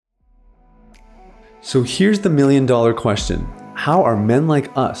So here's the million-dollar question. How are men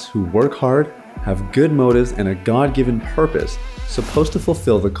like us who work hard, have good motives, and a God-given purpose supposed to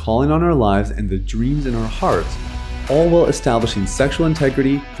fulfill the calling on our lives and the dreams in our hearts, all while establishing sexual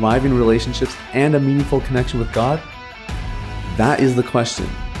integrity, thriving relationships, and a meaningful connection with God? That is the question,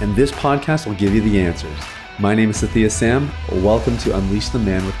 and this podcast will give you the answers. My name is Sathya Sam. Welcome to Unleash the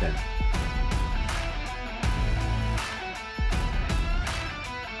Man Within.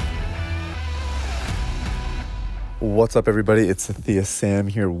 What's up, everybody? It's Sathya Sam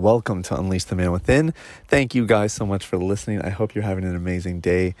here. Welcome to Unleash the Man Within. Thank you guys so much for listening. I hope you're having an amazing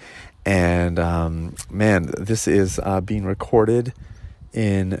day. And this is being recorded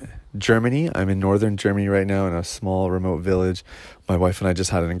in Germany. I'm in northern Germany right now in a small remote village. My wife and I just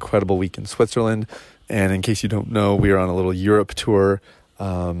had an incredible week in Switzerland. And in case you don't know, we are on a little Europe tour,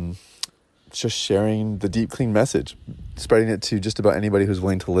 just sharing the Deep Clean message, spreading it to just about anybody who's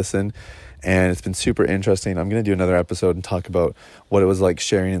willing to listen. And it's been super interesting. I'm going to do another episode and talk about what it was like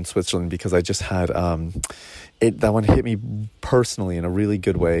sharing in Switzerland, because I just had that one hit me personally in a really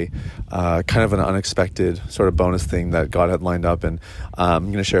good way, kind of an unexpected sort of bonus thing that God had lined up, and I'm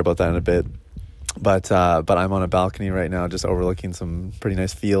going to share about that in a bit. But I'm on a balcony right now, just overlooking some pretty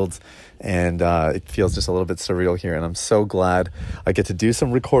nice fields, and it feels just a little bit surreal here. And I'm so glad I get to do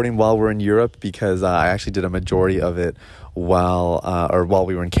some recording while we're in Europe, because I actually did a majority of it while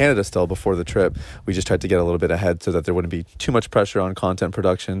we were in Canada still before the trip. We just tried to get a little bit ahead so that there wouldn't be too much pressure on content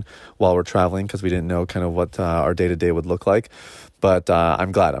production while we're traveling, because we didn't know kind of what our day-to-day would look like. But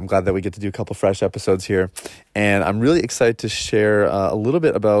I'm glad that we get to do a couple fresh episodes here, and I'm really excited to share a little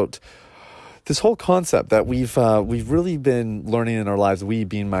bit about this whole concept that we've really been learning in our lives, we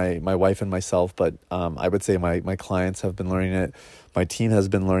being my wife and myself, but I would say my clients have been learning it, my team has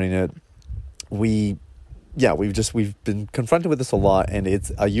been learning it. We've been confronted with this a lot, and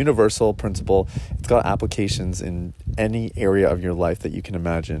it's a universal principle. It's got applications in any area of your life that you can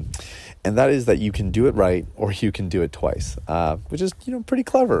imagine, and that is that you can do it right or you can do it twice, which is pretty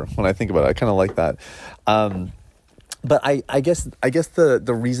clever when I think about it. I kind of like that, but I guess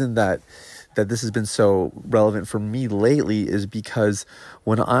the reason that this has been so relevant for me lately is because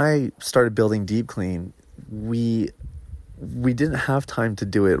when I started building Deep Clean, we didn't have time to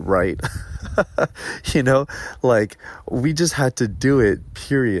do it right. We just had to do it,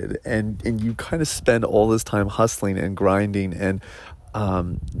 period. And you kind of spend all this time hustling and grinding, and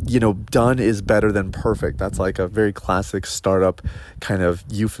done is better than perfect. That's like a very classic startup kind of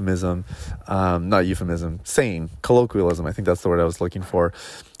saying, colloquialism. I think that's the word I was looking for.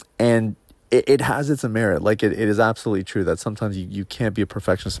 And it has its merit. Like it is absolutely true that sometimes you can't be a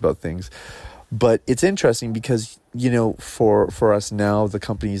perfectionist about things. But it's interesting because, for us now, the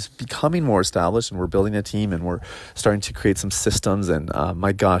company's becoming more established, and we're building a team, and we're starting to create some systems. And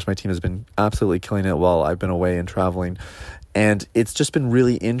my gosh, my team has been absolutely killing it while I've been away and traveling. And it's just been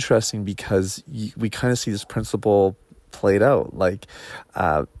really interesting because we kind of see this principle played out. Like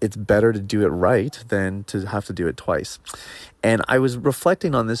it's better to do it right than to have to do it twice. And I was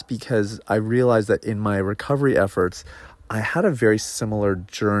reflecting on this because I realized that in my recovery efforts, I had a very similar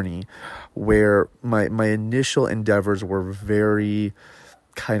journey where my initial endeavors were very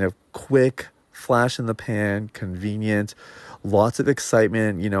kind of quick, flash in the pan, convenient, lots of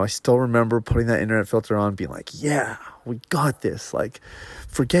excitement. I still remember putting that internet filter on, being like, yeah, we got this. Like,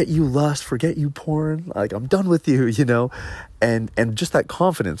 forget you lust, forget you porn. Like, I'm done with you, and just that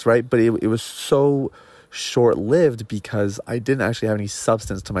confidence, right? But it was so short-lived because I didn't actually have any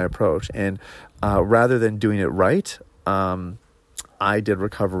substance to my approach. And rather than doing it right, I did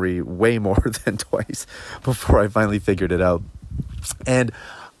recovery way more than twice before I finally figured it out. And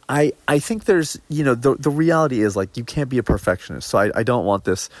I think there's, the reality is, like, you can't be a perfectionist. So I don't want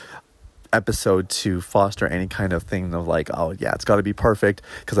this episode to foster any kind of thing of like, oh yeah, it's got to be perfect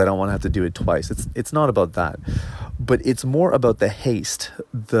because I don't want to have to do it twice. It's not about that, but it's more about the haste,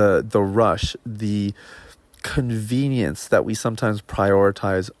 the rush, the convenience that we sometimes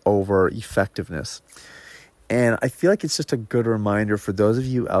prioritize over effectiveness. And I feel like it's just a good reminder for those of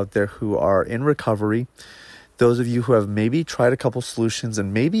you out there who are in recovery, those of you who have maybe tried a couple solutions,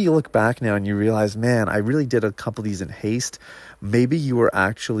 and maybe you look back now and you realize, man, I really did a couple of these in haste. Maybe you were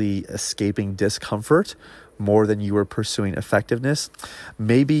actually escaping discomfort more than you were pursuing effectiveness.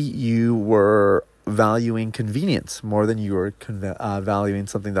 Maybe you were valuing convenience more than you were valuing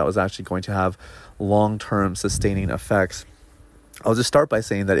something that was actually going to have long-term sustaining effects. I'll just start by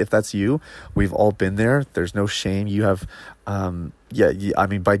saying that if that's you, we've all been there. There's no shame. You have,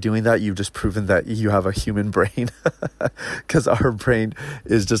 by doing that, you've just proven that you have a human brain, because our brain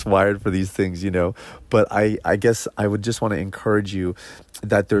is just wired for these things, But I guess I would just want to encourage you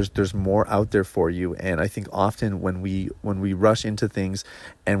that there's more out there for you. And I think often when we rush into things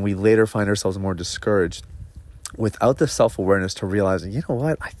and we later find ourselves more discouraged, without the self-awareness to realizing, you know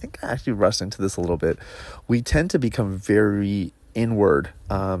what, I think I actually rushed into this a little bit, we tend to become very inward,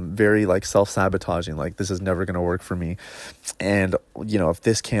 very like self-sabotaging, like this is never going to work for me. And, if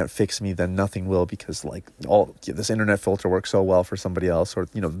this can't fix me, then nothing will, because this internet filter works so well for somebody else, or,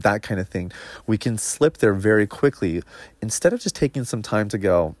 that kind of thing. We can slip there very quickly instead of just taking some time to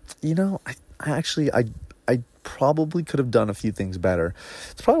go, I probably could have done a few things better.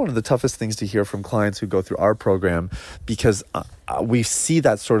 It's probably one of the toughest things to hear from clients who go through our program, because we see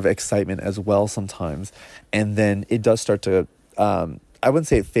that sort of excitement as well sometimes. And then it does start to, I wouldn't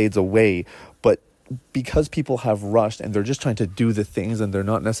say it fades away, but because people have rushed and they're just trying to do the things and they're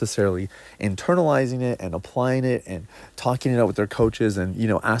not necessarily internalizing it and applying it and talking it out with their coaches and,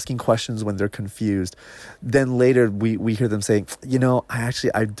 asking questions when they're confused, then later we hear them saying,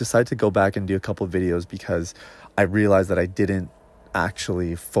 I decided to go back and do a couple of videos because I realized that I didn't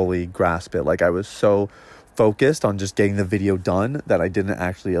actually fully grasp it. Like I was so focused on just getting the video done that I didn't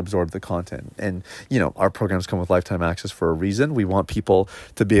actually absorb the content. And, our programs come with lifetime access for a reason. We want people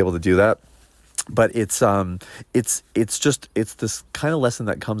to be able to do that. But it's this kind of lesson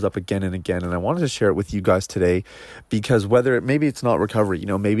that comes up again and again. And I wanted to share it with you guys today, because maybe it's not recovery,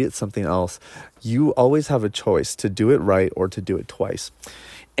 maybe it's something else. You always have a choice to do it right or to do it twice.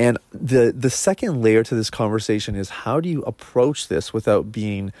 And the second layer to this conversation is, how do you approach this without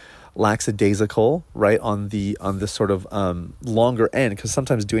being lackadaisical, right? On the sort of longer end, because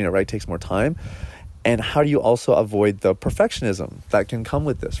sometimes doing it right takes more time. And how do you also avoid the perfectionism that can come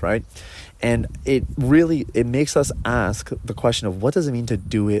with this, right? And it makes us ask the question of, what does it mean to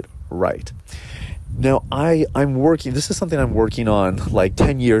do it right? Now, this is something I'm working on like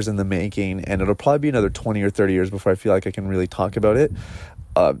 10 years in the making, and it'll probably be another 20 or 30 years before I feel like I can really talk about it,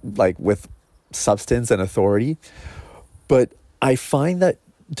 like with substance and authority. But I find that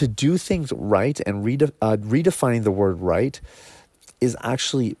to do things right and redefining the word right is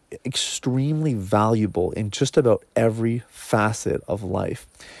actually extremely valuable in just about every facet of life.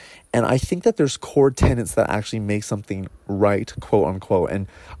 And I think that there's core tenets that actually make something right, quote unquote. And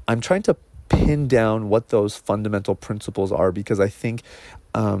I'm trying to pin down what those fundamental principles are, because I think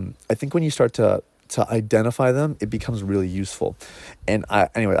when you start to identify them, it becomes really useful. And I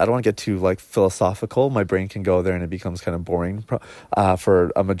don't want to get too like philosophical. My brain can go there and it becomes kind of boring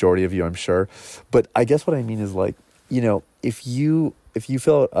for a majority of you, I'm sure. But I guess what I mean is, like, if you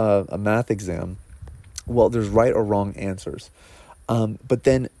fill out a math exam, well, there's right or wrong answers. But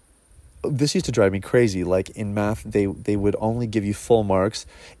then this used to drive me crazy. Like in math, they would only give you full marks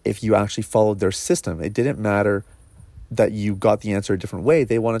if you actually followed their system. It didn't matter that you got the answer a different way.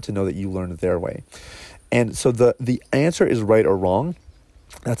 They wanted to know that you learned their way. And so the answer is right or wrong.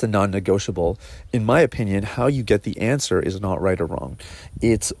 That's a non-negotiable. In my opinion, how you get the answer is not right or wrong.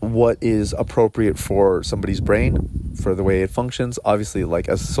 It's what is appropriate for somebody's brain, for the way it functions. Obviously,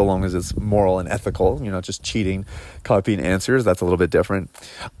 so long as it's moral and ethical, you're not just cheating, copying answers. That's a little bit different.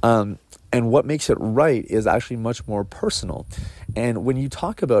 And what makes it right is actually much more personal. And when you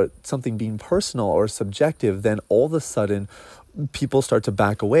talk about something being personal or subjective, then all of a sudden people start to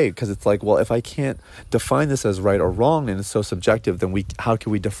back away, because it's like, well, if I can't define this as right or wrong and it's so subjective, then how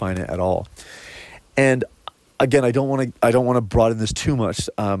can we define it at all? And again, I don't want to broaden this too much,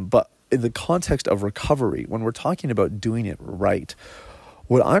 but in the context of recovery, when we're talking about doing it right,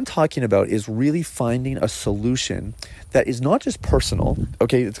 what I'm talking about is really finding a solution that is not just personal.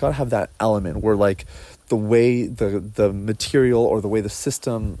 Okay, it's got to have that element where, like, the way the material or the way the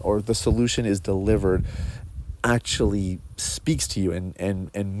system or the solution is delivered actually speaks to you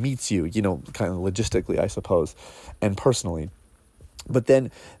and meets you, kind of logistically, I suppose, and personally. But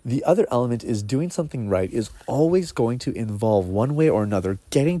then the other element is, doing something right is always going to involve, one way or another,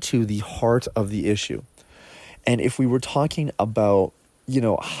 getting to the heart of the issue. And if we were talking about,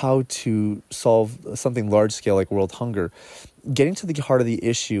 how to solve something large scale like world hunger, getting to the heart of the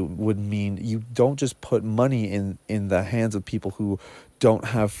issue would mean you don't just put money in the hands of people who don't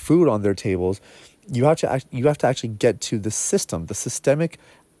have food on their tables. You have to actually get to the system, the systemic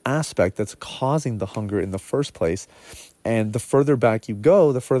aspect that's causing the hunger in the first place. And the further back you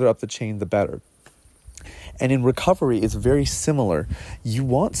go, the further up the chain, the better. And in recovery, it's very similar. You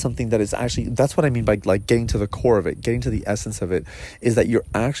want something that is actually, that's what I mean by like getting to the core of it, getting to the essence of it, is that you're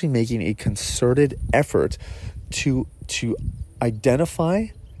actually making a concerted effort to identify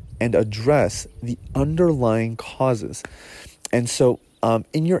and address the underlying causes. And so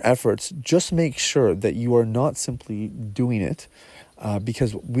in your efforts, just make sure that you are not simply doing it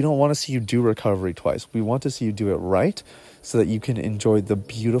because we don't want to see you do recovery twice. We want to see you do it right so that you can enjoy the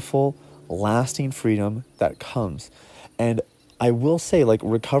beautiful, lasting freedom that comes. And I will say, like,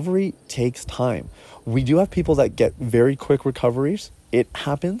 recovery takes time. We do have people that get very quick recoveries. It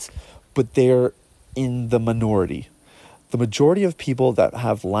happens, but they're in the minority. The majority of people that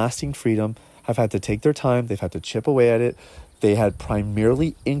have lasting freedom have had to take their time. They've had to chip away at it. They had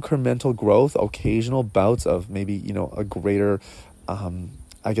primarily incremental growth, occasional bouts of maybe, a greater, kind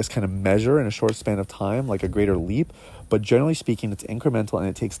of measure in a short span of time, like a greater leap. But generally speaking, it's incremental and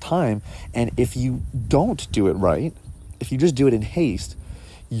it takes time. And if you don't do it right, if you just do it in haste,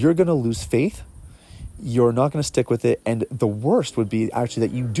 you're going to lose faith. You're not going to stick with it. And the worst would be actually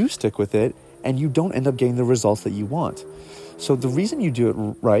that you do stick with it and you don't end up getting the results that you want. So the reason you do it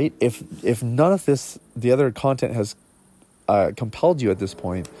right, if none of the other content has compelled you at this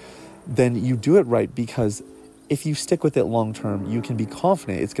point, then you do it right, because if you stick with it long term, you can be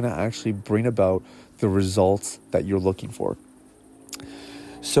confident it's going to actually bring about the results that you're looking for.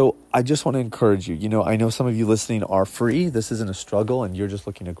 So I just want to encourage you. I know some of you listening are free. This isn't a struggle and you're just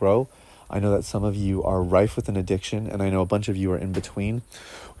looking to grow. I know that some of you are rife with an addiction, and I know a bunch of you are in between.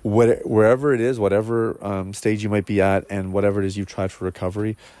 Wherever it is, whatever stage you might be at, and whatever it is you've tried for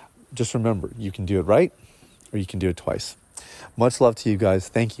recovery, just remember, you can do it right or you can do it twice. Much love to you guys.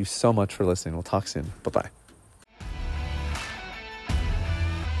 Thank you so much for listening. We'll talk soon. Bye-bye.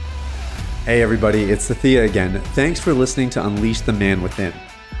 Hey everybody, it's Sathya again. Thanks for listening to Unleash the Man Within.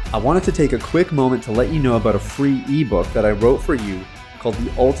 I wanted to take a quick moment to let you know about a free ebook that I wrote for you called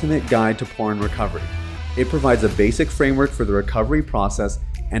The Ultimate Guide to Porn Recovery. It provides a basic framework for the recovery process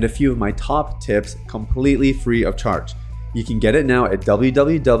and a few of my top tips completely free of charge. You can get it now at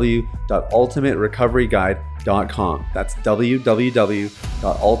www.ultimaterecoveryguide.com. That's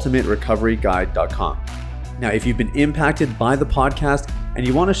www.ultimaterecoveryguide.com. Now, if you've been impacted by the podcast and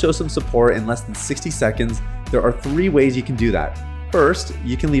you want to show some support in less than 60 seconds, there are 3 ways you can do that. First,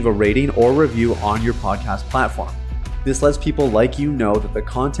 you can leave a rating or review on your podcast platform. This lets people like you know that the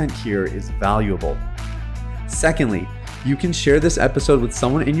content here is valuable. Secondly, you can share this episode with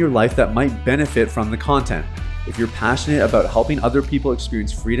someone in your life that might benefit from the content. If you're passionate about helping other people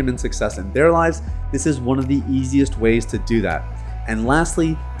experience freedom and success in their lives, this is one of the easiest ways to do that. And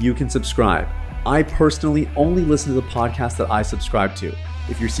lastly, you can subscribe. I personally only listen to the podcast that I subscribe to.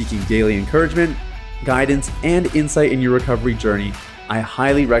 If you're seeking daily encouragement, guidance, and insight in your recovery journey, I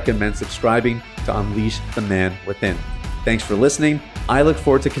highly recommend subscribing to Unleash the Man Within. Thanks for listening. I look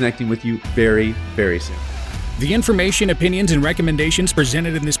forward to connecting with you very, very soon. The information, opinions, and recommendations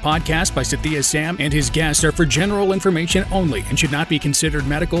presented in this podcast by Sathya Sam and his guests are for general information only and should not be considered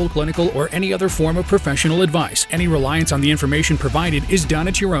medical, clinical, or any other form of professional advice. Any reliance on the information provided is done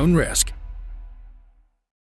at your own risk.